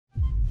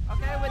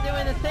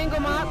Tango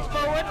march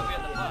forward.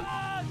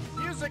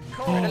 Music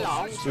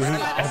This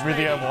is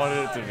everything I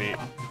wanted it to be.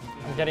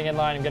 I'm getting in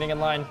line, I'm getting in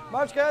line.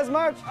 March, guys,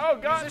 march. Oh,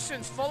 God.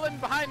 Positions falling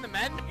behind the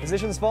men.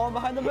 Positions falling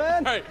behind the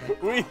men. All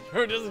right,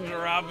 we're just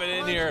dropping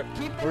in here.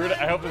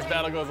 I hope this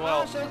battle goes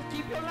well.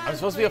 I'm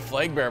supposed to be a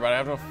flag bearer, but I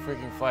have no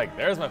freaking flag.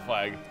 There's my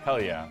flag.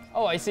 Hell yeah.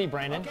 Oh, I see,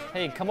 Brandon.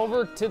 Hey, come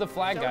over to the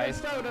flag,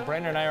 guys.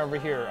 Brandon and I are over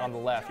here on the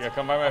left. Yeah,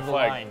 come by my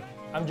flag. Line.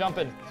 I'm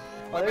jumping.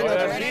 Oh, there you Oh, go,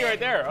 that's Brandon. me right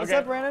there. What's Okay.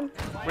 up, Brandon?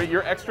 Wait,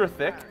 you're extra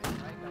thick?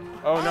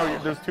 Oh no,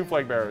 there's 2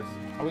 flag bearers.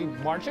 Are we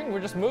marching? We're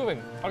just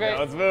moving. Okay. Yeah,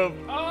 let's move.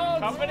 Oh,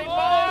 Company oh,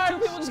 march! 2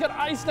 people just got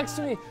ice next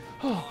to me.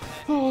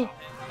 Oh,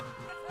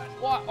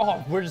 what?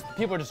 Oh,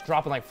 people are just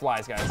dropping like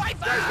flies, guys.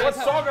 What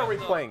song are we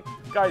playing?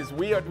 Guys,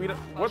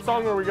 what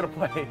song are we gonna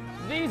play?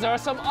 These are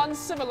some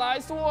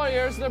uncivilized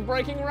warriors. They're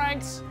breaking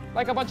ranks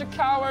like a bunch of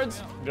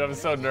cowards. Dude, I'm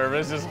so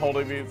nervous just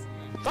holding these.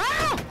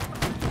 Ah!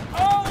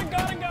 Oh, we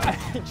got a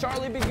guy.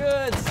 Charlie, be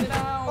good. Sit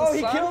down. Oh,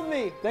 he son. killed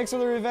me. Thanks for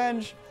the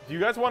revenge. Do you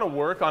guys want to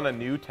work on a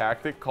new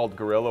tactic called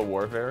guerrilla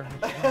warfare?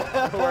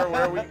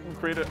 where we can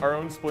create our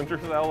own splinter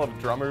cell of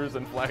drummers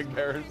and flag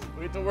bearers?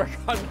 We have to work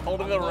on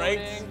holding the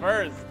ranks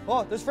first.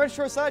 Oh, there's French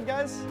to our side,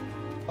 guys.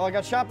 Oh, I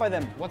got shot by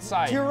them. What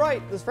side? To your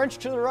right. There's French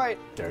to the right.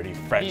 Dirty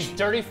French. These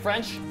dirty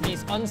French,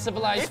 these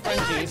uncivilized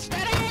Frenchies.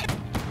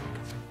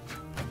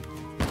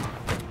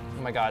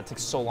 Oh my God, it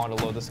takes so long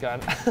to load this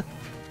gun.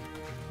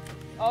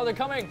 Oh, they're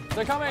coming.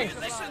 They're coming.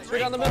 Straight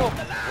down the middle.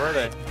 Where are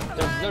they?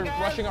 They're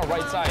rushing our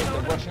right side.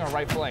 They're rushing our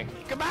right flank.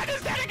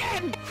 Commander's dead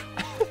again.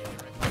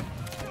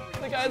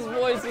 The guy's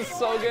voice is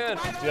so good.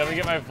 Dude, let me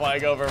get my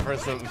flag over for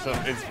some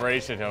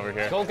inspiration over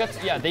here. Go get,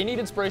 yeah, they need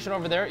inspiration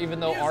over there, even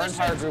though our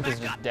entire group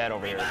is just dead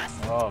over here.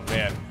 Oh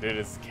man, dude,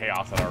 it's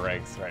chaos on our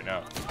ranks right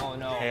now. Oh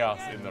no. Chaos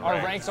in the Our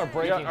ranks. ranks are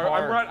breaking Yeah,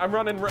 hard.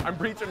 I'm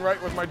breaching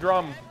right with my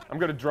drum. I'm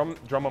gonna drum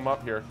them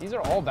up here. These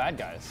are all bad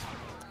guys.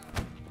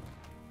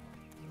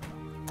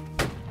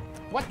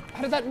 What?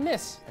 How did that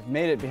miss? I've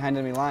made it behind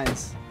enemy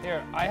lines.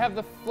 Here, I have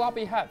the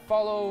floppy hat.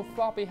 Follow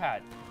floppy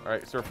hat. All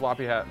right, Sir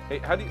Floppy Hat. Hey,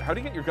 how do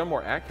you get your gun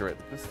more accurate?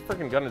 This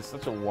freaking gun is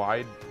such a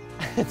wide.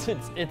 It's It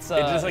just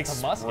like it's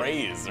a musket.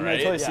 sprays, I'm gonna right?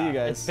 totally see you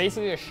guys. It's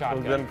basically a Well,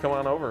 shotgun. then come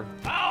on over.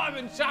 Oh, I've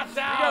been shot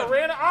down. You got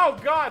ran. Oh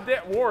God,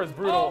 that war is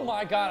brutal. Oh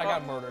my God, I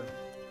got murdered.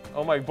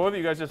 Oh my, both of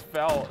you guys just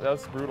fell.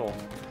 That's brutal.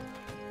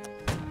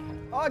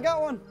 Oh, I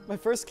got one. My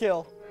first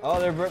kill. Oh,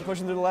 they're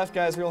pushing to the left,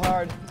 guys, real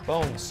hard.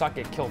 Boom, suck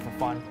it, kill for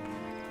fun.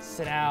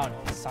 Sit down,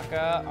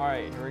 sucker. All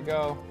right, here we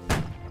go.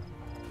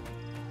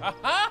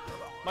 Aha!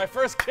 My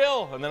first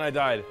kill, and then I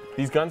died.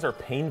 These guns are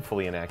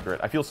painfully inaccurate.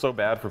 I feel so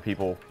bad for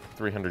people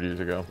 300 years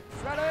ago.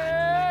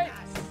 Ready?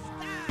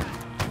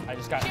 I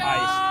just got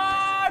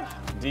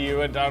ice. You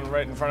went down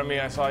right in front of me.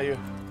 I saw you.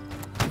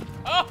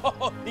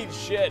 Oh, eat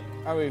shit.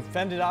 All right, we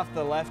fended off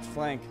the left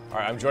flank. All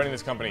right, I'm joining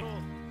this company.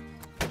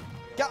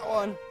 Got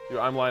one. Dude,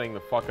 I'm lining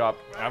the fuck up.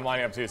 I'm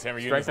lining up too. Sam, are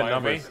you Strength in this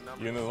in line with numbers.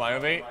 me? You in this line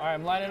with me? All right,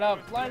 I'm lining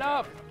up, line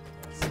up.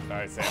 All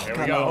right, Sam, here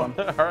we Got go.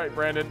 another one. All right,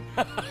 Brandon.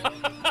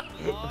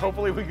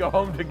 Hopefully we go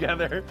home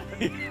together.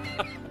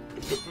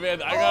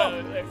 Man, I got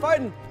it. Oh,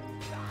 fighting.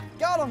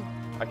 Got him.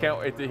 I can't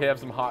wait to have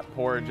some hot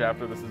porridge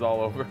after this is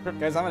all over.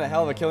 Guys, I'm in a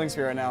hell of a killing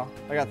spree right now.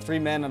 I got 3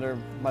 men under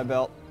my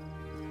belt.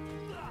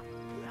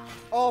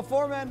 Oh,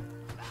 4 men.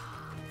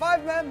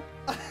 5 men.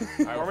 All right,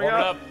 we're forming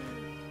up.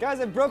 Guys,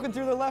 I've broken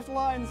through the left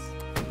lines.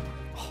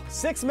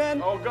 6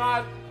 men. Oh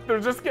God, they're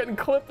just getting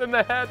clipped in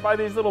the head by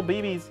these little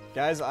BBs.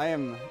 Guys, I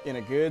am in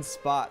a good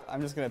spot.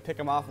 I'm just gonna pick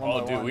them off one by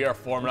Oh, one. dude, we are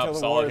forming until up the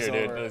solid war is here,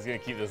 dude. over. Let's gonna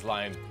keep this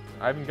line.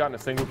 I haven't gotten a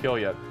single kill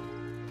yet.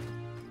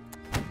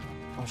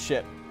 Oh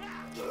shit.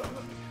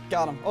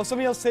 Got him. Oh,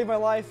 somebody else saved my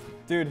life.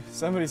 Dude,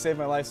 somebody saved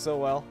my life so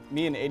well.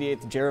 Me and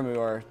 88th Jeremu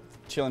are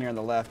chilling here on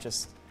the left,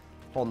 just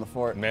holding the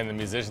fort. Man, the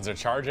musicians are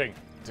charging.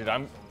 Dude,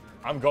 I'm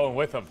going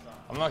with them.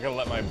 I'm not gonna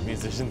let my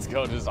musicians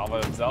go just all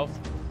by themselves.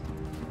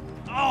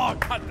 Oh,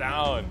 cut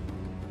down.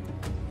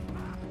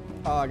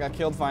 Oh, I got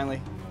killed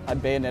finally. I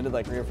bayoneted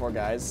like 3 or 4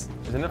 guys.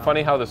 Isn't it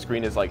funny how the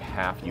screen is like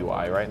half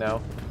UI right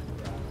now?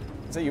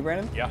 Is that you,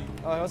 Brandon? Yeah.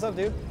 Oh, what's up,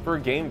 dude? For a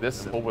game this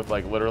simple with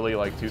like literally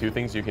like two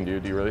things you can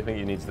do you really think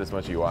it needs this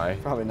much UI?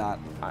 Probably not.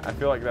 I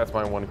feel like that's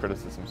my one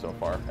criticism so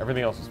far.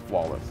 Everything else is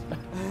flawless.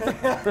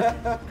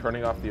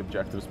 Turning off the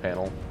objectives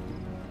panel.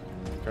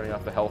 Turning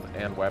off the health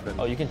and weapon.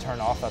 Oh, you can turn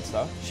off that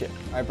stuff? Shit.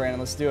 All right, Brandon,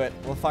 let's do it.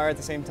 We'll fire at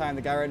the same time.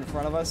 The guy right in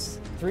front of us.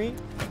 3,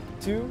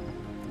 2,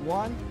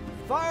 1,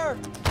 fire!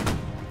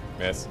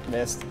 Miss.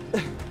 Missed.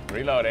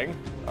 Reloading.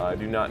 I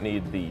do not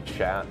need the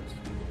chat.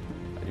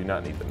 I do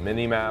not need the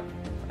mini-map.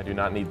 I do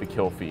not need the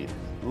kill feed.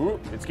 Ooh,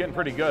 it's getting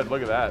pretty good.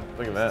 Look at that.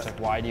 Look at It's that. like,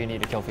 why do you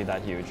need a kill feed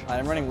that huge?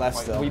 I'm running left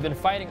still. We've been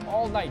fighting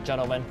all night,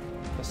 gentlemen.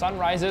 The sun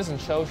rises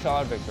and shows shall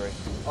our victory.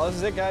 Oh, this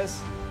is it,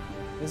 guys.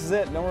 This is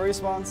it. No more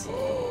respawns.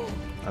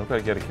 I'm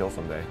gonna get a kill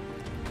someday.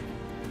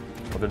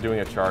 Well, they're doing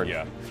a charge.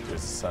 Yeah.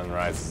 This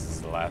sunrise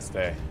is the last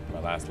day. My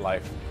last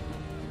life.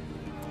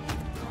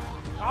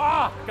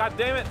 Ah! God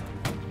damn it!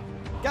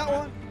 Got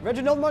one.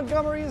 Reginald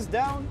Montgomery is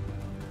down.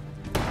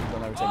 They'll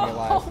never take me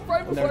alive. Oh,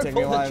 right They'll before never I take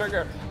me pulled the alive.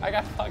 trigger, I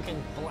got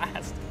fucking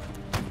blasted.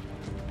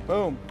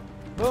 Boom.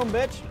 Boom,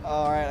 bitch.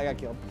 All right, I got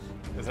killed.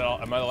 Is that all?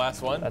 Am I the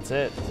last one? That's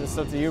it. It's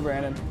up to you,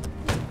 Brandon.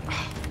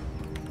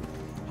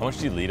 How much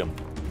do you lead him?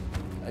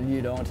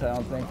 You don't, I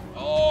don't think.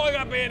 Oh, I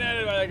got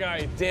bayoneted by that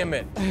guy. Damn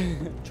it.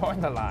 Join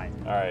the line.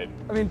 All right.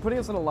 I mean, putting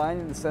us on a line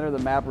in the center of the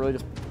map really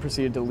just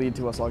proceeded to lead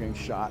to us all getting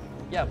shot.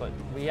 Yeah, but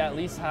we at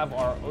least have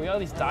we at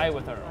least die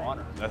with our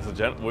honor. That's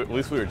at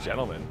least we were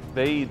gentlemen.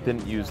 They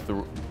didn't use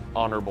the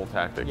honorable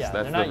tactics. Yeah,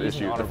 That's they're not the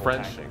using issue. The honorable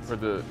French, tactics.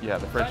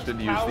 the French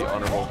didn't use the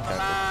honorable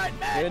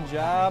tactics. Good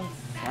job,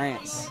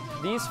 France.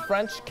 These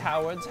French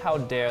cowards, how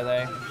dare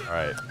they? All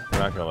right. We're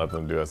not gonna let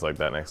them do us like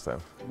that next time.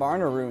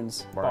 Barn or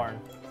ruins? Barn.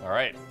 All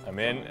right. I'm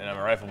in, and I'm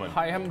a rifleman.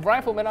 I am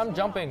rifleman, I'm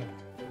jumping.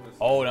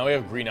 Oh, now we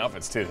have green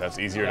outfits too. That's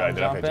easier to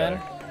identify each Jump in.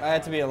 other. I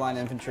had to be a line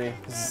infantry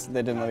because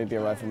they didn't let me be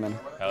a rifleman.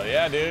 Hell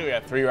yeah, dude. We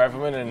got 3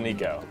 riflemen and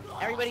Nico.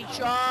 Everybody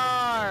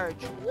charge!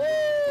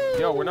 Woo!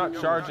 Yo, we're not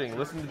charging.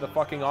 Listen to the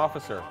fucking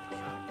officer.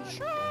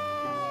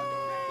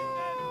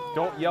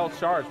 Don't yell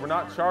charge. We're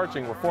not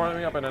charging. We're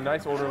forming up in a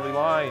nice orderly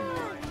line.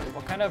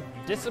 What kind of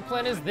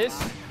discipline is this,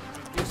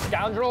 you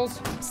scoundrels?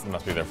 This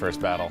must be their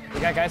first battle. We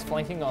got guys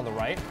flanking on the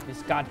right.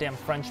 These goddamn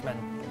Frenchmen.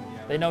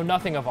 They know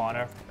nothing of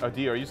honor. Oh,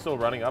 D, are you still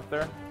running up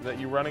there? Is that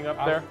you running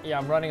up there? Yeah,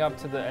 I'm running up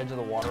to the edge of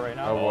the water right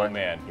now. Oh, boy. Oh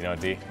man. You know what,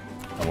 D?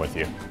 I'm with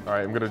you. All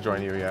right, I'm gonna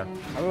join you. Yeah.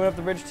 I'm moving up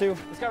the bridge too.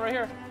 This guy right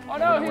here. Oh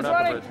no, We're he's not the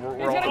running. bridge. We're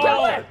He's all- gonna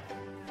kill me.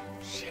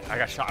 Shit, I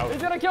got shot.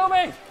 He's gonna kill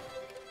me.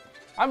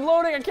 I'm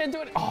loading, I can't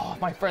do it. Oh,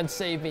 my friend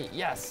saved me.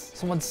 Yes,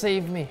 someone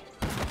saved me.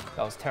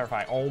 That was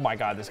terrifying. Oh my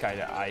God, this guy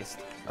got iced.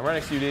 I'm right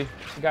next to you, D.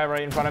 The guy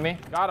right in front of me.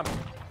 Got him.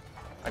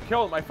 I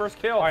killed him. My first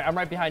kill. All right, I'm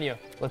right behind you.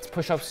 Let's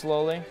push up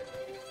slowly.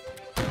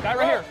 Guy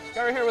right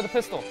here with a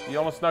pistol. You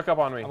almost snuck up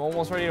on me. I'm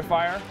almost ready to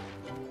fire.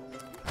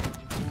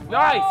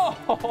 Nice.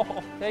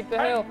 Oh, take the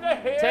hill.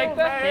 hill, Take the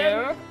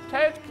man. hill.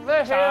 Take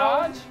the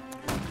Charge.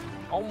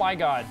 Oh my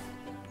God.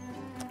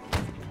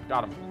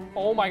 Got him.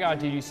 Oh my God,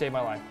 dude, you saved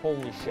my life.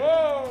 Holy shit.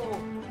 Whoa.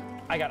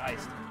 I got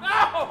iced. No,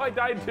 I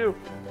died too.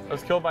 I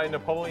was killed by a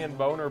Napoleon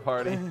boner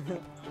party.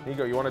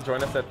 Nico, you want to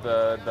join us at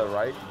the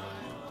right?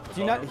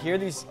 Do you not hear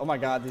these? Oh my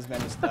God, these men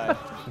just died.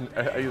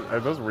 Are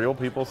those real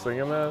people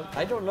singing that?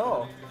 I don't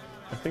know.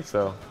 I think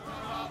so.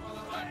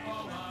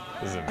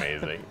 This is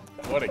amazing.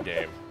 What a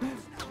game.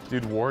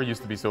 Dude, war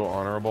used to be so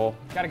honorable.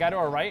 Got a guy to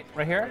our right,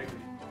 right here.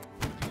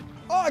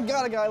 Oh, I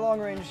got a guy long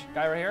range.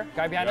 Guy right here.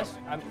 Guy behind us.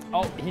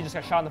 Oh, he just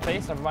got shot in the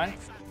face. Never mind.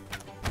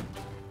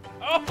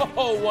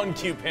 Oh, 1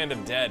 cute panda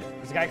dead.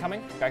 There's a guy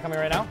coming. Guy coming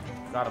right now.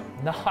 Got him.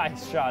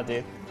 Nice shot,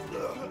 dude.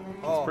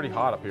 Oh, Pretty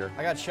hot up here.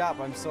 I got shot,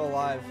 but I'm still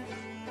alive.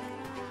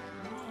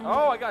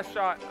 Oh, I got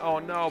shot. Oh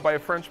no, by a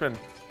Frenchman.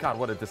 God,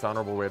 what a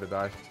dishonorable way to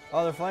die.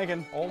 Oh, they're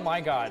flanking. Oh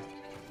my God.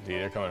 D,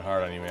 they're coming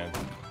hard on you, man.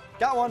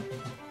 Got one.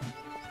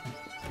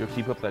 Yo,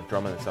 keep up that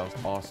drumming. It sounds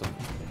awesome.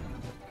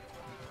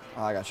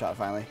 Oh, I got shot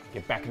finally.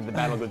 Get back into the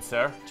battle, good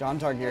sir. John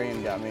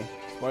Targaryen got me.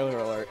 Spoiler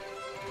alert.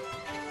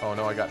 Oh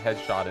no, I got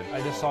headshotted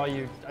I just saw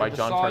you. by I just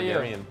John saw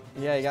Targaryen. You.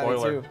 Yeah, you got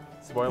Spoiler. me too.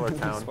 Spoiler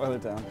town. Spoiler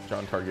town.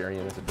 John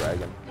Targaryen is a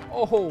dragon.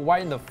 Oh,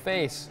 right in the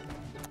face.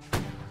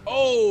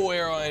 Oh,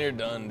 airline, you're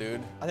done,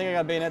 dude. I think I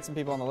got bayonet some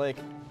people on the lake.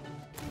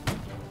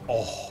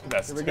 Oh,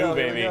 that's Here we 2, go,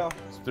 here we baby. go.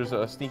 There's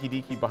a sneaky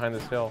deaky behind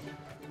this hill.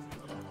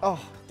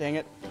 Oh, dang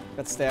it.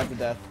 Got stabbed to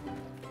death.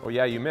 Oh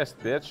yeah, you missed,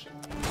 bitch.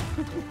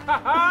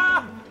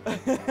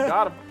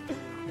 Got him.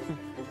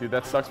 Dude,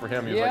 that sucks for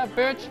him. He was Yeah, like,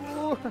 bitch.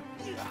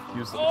 he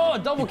was, Oh,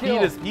 double he kill.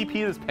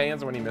 peed his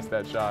pants when he missed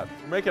that shot.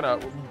 We're making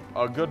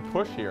a good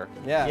push here.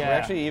 Yeah, Yeah. we're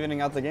actually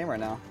evening out the game right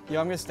now. Yo,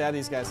 I'm gonna stab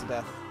these guys to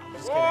death.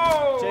 Just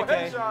Whoa, kidding.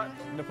 JK. headshot.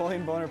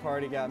 Napoleon Boner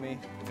Party got me.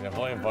 The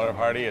Napoleon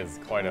Bonaparte is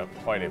quite a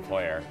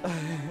player.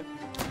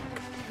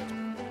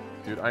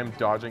 Dude, I'm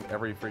dodging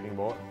every freaking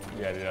bullet.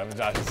 Yeah, dude, I'm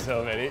dodging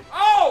so many.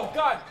 Oh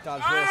God!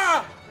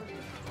 Dodge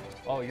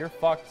Oh, you're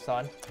fucked,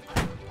 son.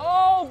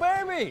 Oh,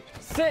 baby.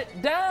 Sit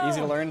down. this.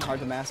 Easy to learn, hard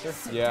to master.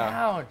 Yeah.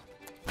 Down.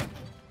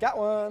 Got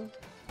one.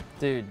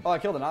 Dude. Oh, I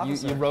killed an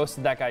officer. You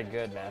roasted that guy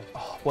good, man.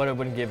 Oh, what I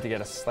wouldn't give to get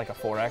like a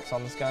 4X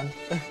on this gun.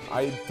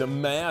 I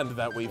demand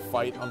that we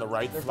fight on the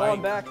right They're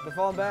falling flank. back. They're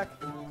falling back.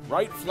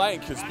 Right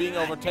flank is being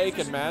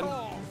overtaken, man.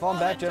 They're falling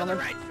back, gentlemen.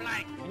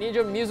 You need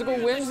your musical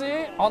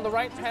whimsy on the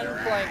right hand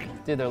flank.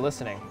 Dude, they're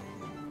listening,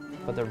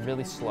 but they're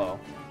really slow.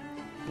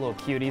 Little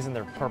cuties in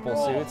their purple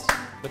suits.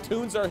 The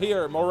tunes are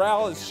here.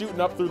 Morale is shooting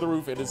up through the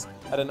roof. It is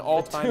at an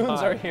all-time Tunes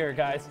high. are here,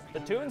 guys. The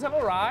tunes have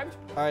arrived.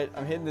 All right,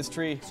 I'm hitting this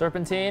tree.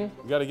 Serpentine.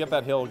 We gotta get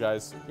that hill,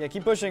 guys. Yeah,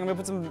 keep pushing. I'm gonna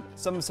put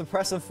some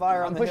suppressive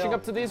fire on I'm the pushing hill.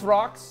 up to these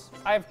rocks.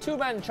 I have 2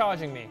 men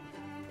charging me.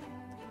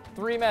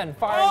 3 men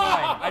firing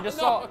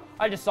line.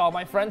 I just saw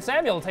my friend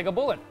Samuel take a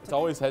bullet. It's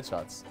always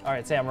headshots. All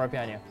right, Sam, right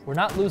behind you. We're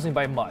not losing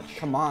by much.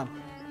 Come on.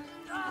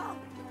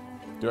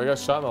 Dude, I got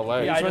shot in the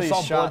leg. Yeah, I These are just saw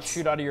these bullets shots.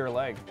 shoot out of your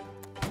leg.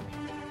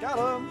 Got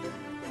him.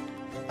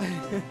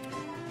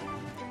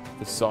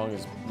 This song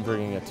is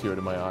bringing a tear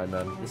to my eye,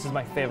 man. This is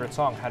my favorite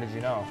song. How did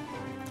you know?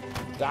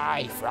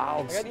 Die,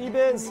 frogs. I got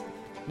E-Biz.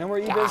 No more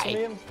E-Biz from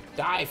me.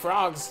 Die,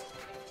 frogs.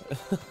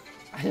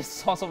 I just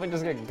saw someone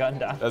just get gunned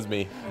down. That's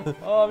me.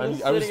 Oh, I'm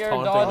just I was sitting here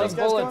taunting dodging This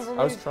guy's coming bullets. for me.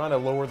 I was trying to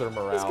lower their He's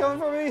morale. coming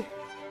for me.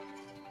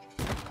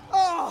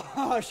 Oh,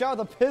 Oh, I shot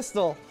with a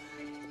pistol.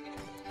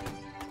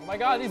 Oh my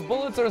god, these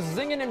bullets are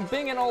zinging and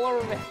binging all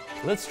over me.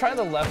 Let's try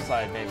the left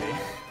side, maybe.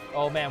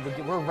 Oh man,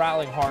 we're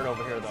rallying hard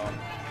over here though.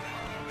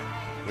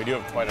 We do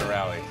have quite a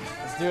rally.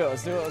 Let's do it,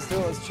 let's do it, let's do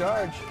it, let's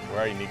charge. Where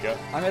are you, Nico?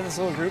 I'm at this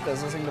little group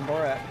that's listening to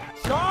Borat.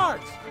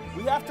 Charge!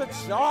 We have to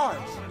charge!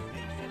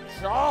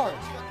 Charge!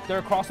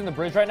 They're crossing the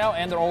bridge right now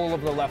and they're all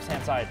over the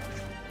left-hand side.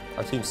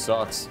 Our team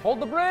sucks. Hold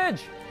the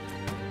bridge!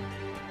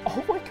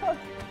 Oh my god.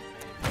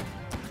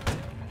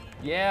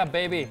 Yeah,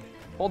 baby.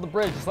 Hold the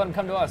bridge, just let them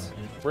come to us.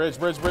 Bridge,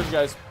 bridge, bridge,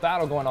 guys.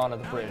 Battle going on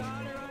at the bridge.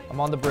 I'm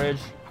on the bridge.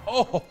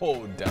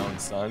 Oh, down,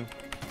 son.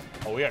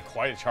 Oh, we got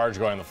quite a charge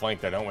going on the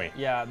flank there, don't we?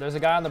 Yeah, there's a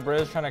guy on the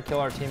bridge trying to kill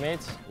our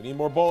teammates. We need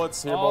more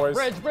bullets here, Oh, boys.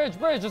 bridge, bridge,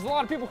 bridge. There's a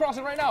lot of people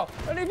crossing right now.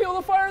 I need people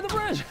to fire the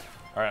bridge.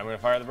 All right, I'm gonna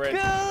fire the bridge.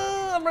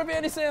 I'm right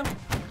behind you, Sam.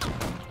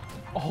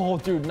 Oh,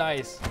 dude,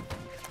 nice.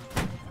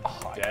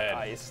 Oh, Dead.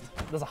 Iced.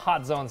 There's a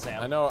hot zone,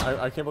 Sam. I know,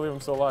 I can't believe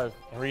I'm still alive.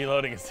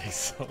 Reloading is takes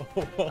so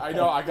long. I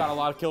know, I got a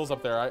lot of kills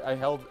up there. I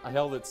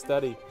held it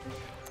steady.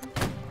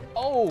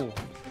 Oh,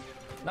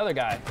 another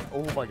guy.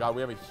 Oh my god,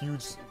 we have a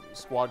huge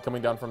squad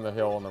coming down from the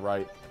hill on the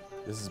right.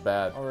 This is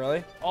bad. Oh,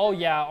 really? Oh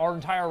yeah, our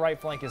entire right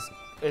flank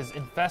is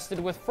infested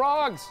with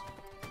frogs.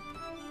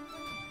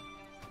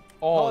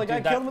 Oh, the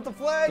dude, guy killed him with the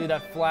flag? Dude,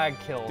 that flag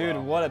kill. Dude,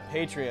 though. what a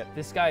patriot.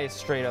 This guy is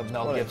straight up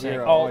Mel What a Gibson.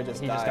 hero. Oh, Oh, he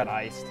just just got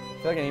died. iced.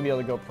 I feel like I need to be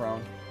able to go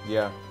prone.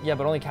 Yeah, Yeah,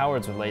 but only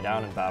cowards would lay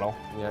down in battle.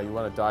 yeah, you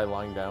want to die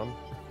lying down?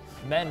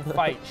 Men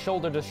fight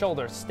shoulder to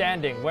shoulder,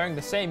 standing, wearing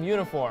the same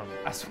uniform,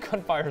 as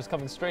gunfire is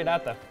coming straight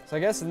at them. So I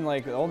guess in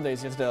like the old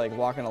days, you have to like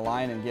walk in a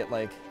line and get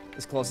like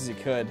as close as you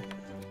could.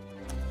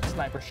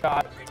 Sniper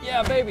shot.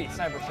 Yeah, baby,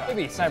 sniper shot.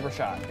 Baby, sniper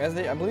shot. Guys,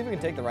 I believe we can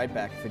take the right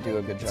back if we do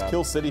a good job.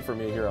 Kill City for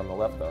me here on the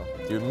left, though.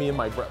 Dude, me and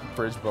my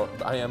bridge boy.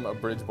 I am a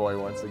bridge boy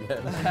once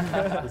again.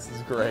 This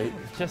is great.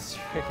 Just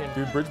freaking.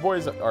 Dude, bridge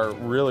boys are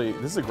really.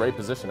 This is a great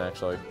position,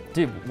 actually.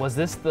 Dude, was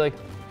this the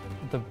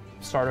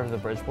start of the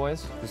Bridge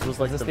Boys? This was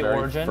like this the the very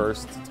origin?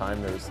 first time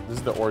This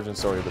is the origin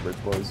story of the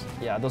bridge boys.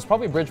 Yeah, those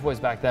probably Bridge Boys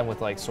back then with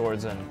like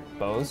swords and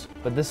bows,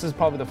 but this is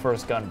probably the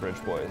first gun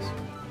Bridge Boys.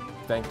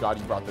 Thank God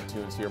you brought the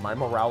tunes here. My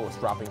morale was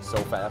dropping so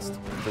fast.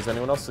 Does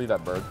anyone else see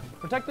that bird?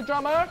 Protect the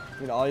drummer!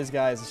 Dude, all these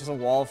guys, it's just a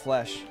wall of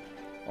flesh.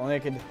 Only I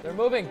could. They're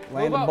moving.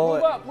 Land Move a up,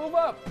 bullet. move up, move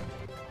up!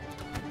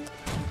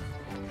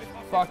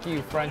 Fuck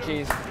you,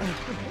 Frenchies.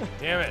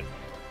 Damn it.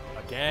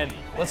 Again.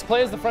 Let's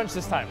play as the French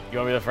this time. You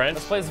want me to French?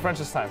 Let's play as the French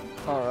this time.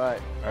 All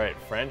right. All right,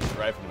 French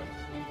rifleman.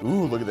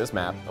 Ooh, look at this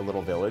map. A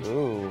little village.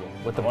 Ooh,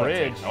 with the I wanna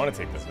bridge. I want to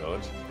take this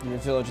village. Your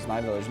village is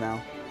my village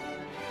now.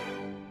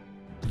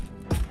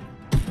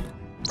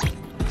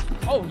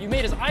 Oh, you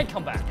made his eye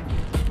come back.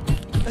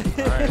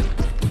 All right,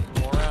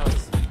 more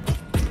rounds.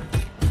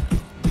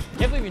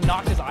 Can't believe you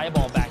knocked his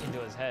eyeball back into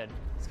his head.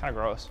 It's kind of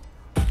gross.